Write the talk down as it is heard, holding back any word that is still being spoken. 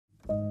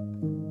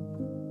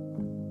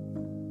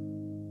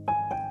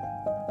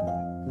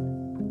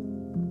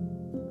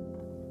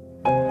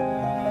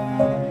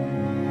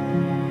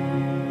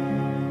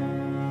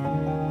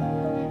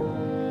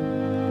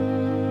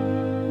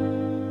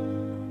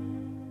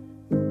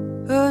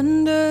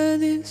Under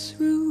this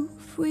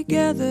roof we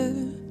gather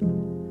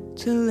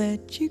to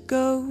let you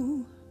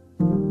go.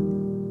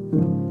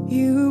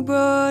 You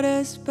brought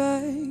us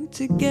back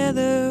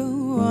together,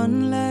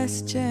 one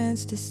last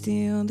chance to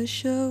steal the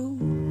show.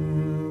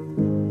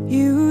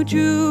 You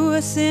drew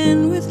us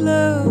in with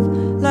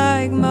love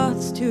like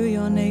moths to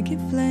your naked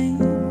flame.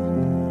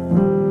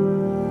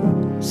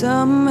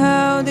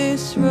 Somehow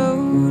this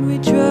road we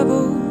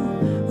travel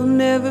will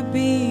never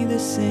be the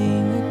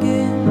same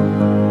again.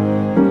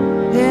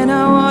 And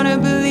I wanna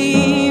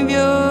believe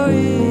you're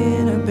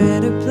in a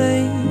better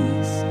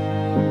place,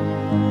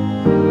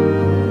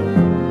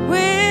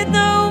 with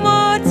no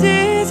more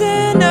tears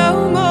and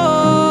no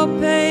more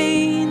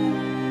pain.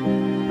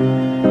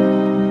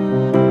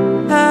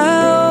 I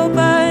hope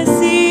I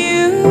see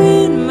you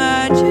in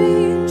my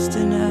dreams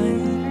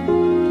tonight,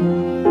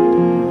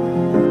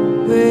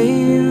 where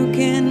you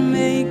can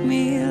make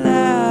me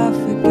laugh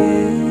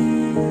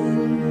again,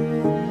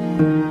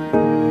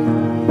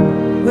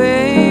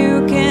 where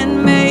you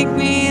can make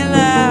me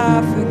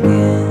laugh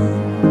again,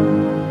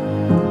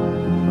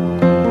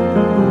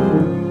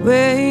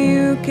 where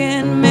you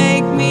can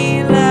make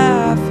me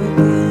laugh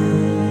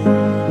again,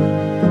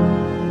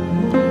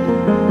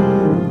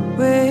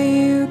 where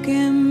you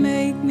can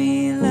make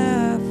me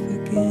laugh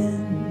again.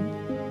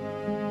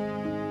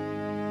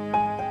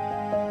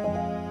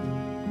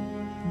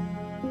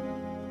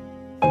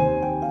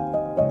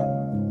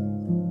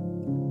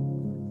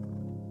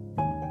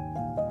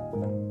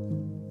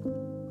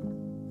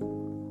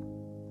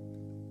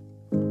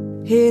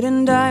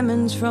 Hidden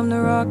diamonds from the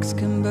rocks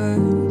can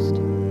burst,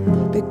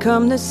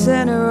 become the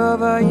center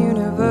of our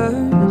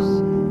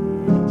universe.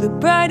 The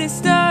brightest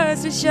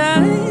stars will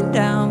shine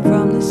down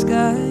from the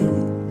sky,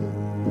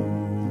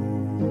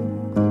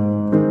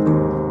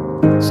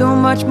 so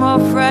much more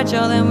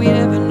fragile than we'd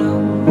ever know.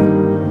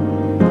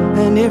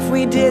 And if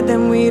we did,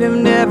 then we'd have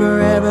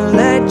never ever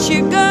let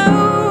you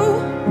go,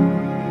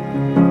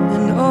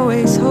 and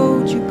always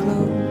hold you close.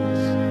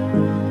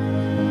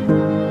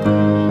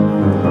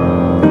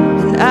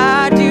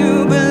 I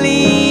do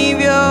believe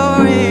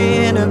you're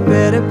in a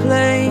better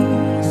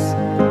place,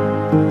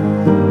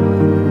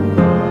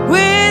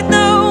 with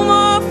no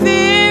more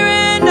fear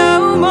and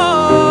no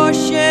more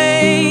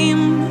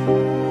shame.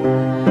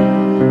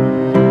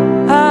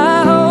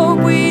 I hope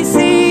we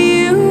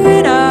see you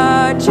in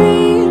our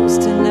dreams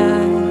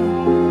tonight,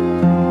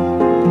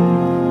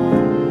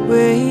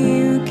 where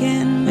you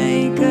can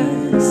make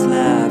us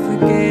laugh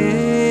again,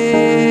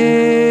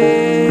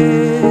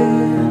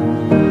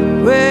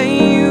 where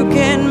you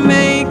can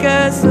make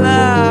us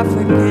laugh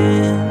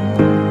again,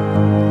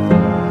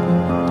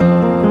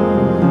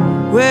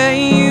 where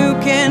you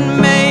can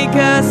make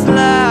us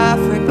laugh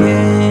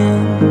again,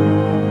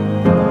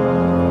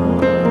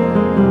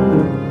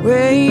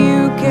 where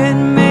you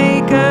can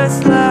make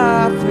us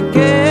laugh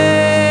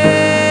again,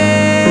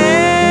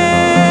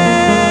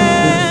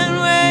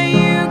 where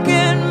you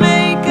can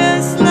make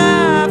us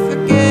laugh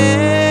again.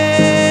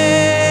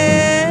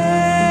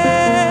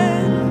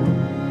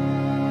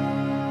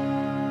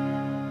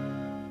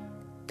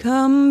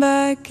 Come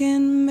back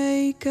and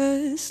make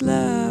us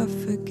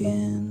laugh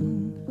again.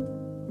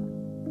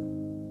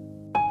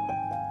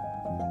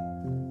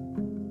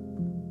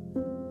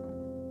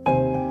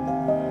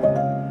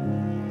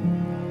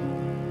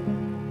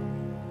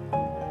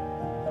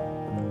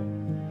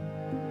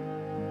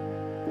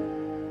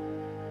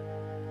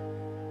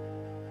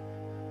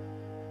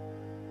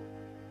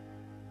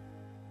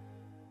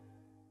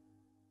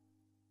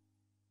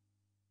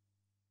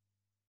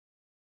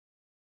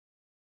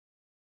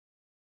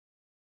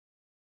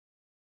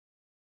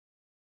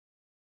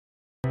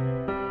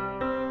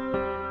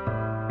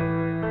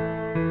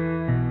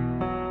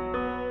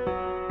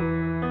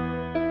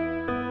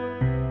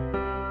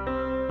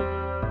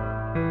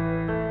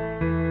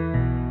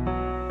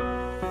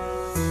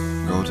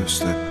 Go to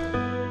sleep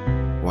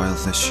while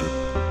the sheep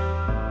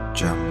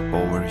jump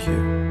over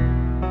you.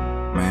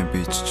 Maybe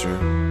it's true,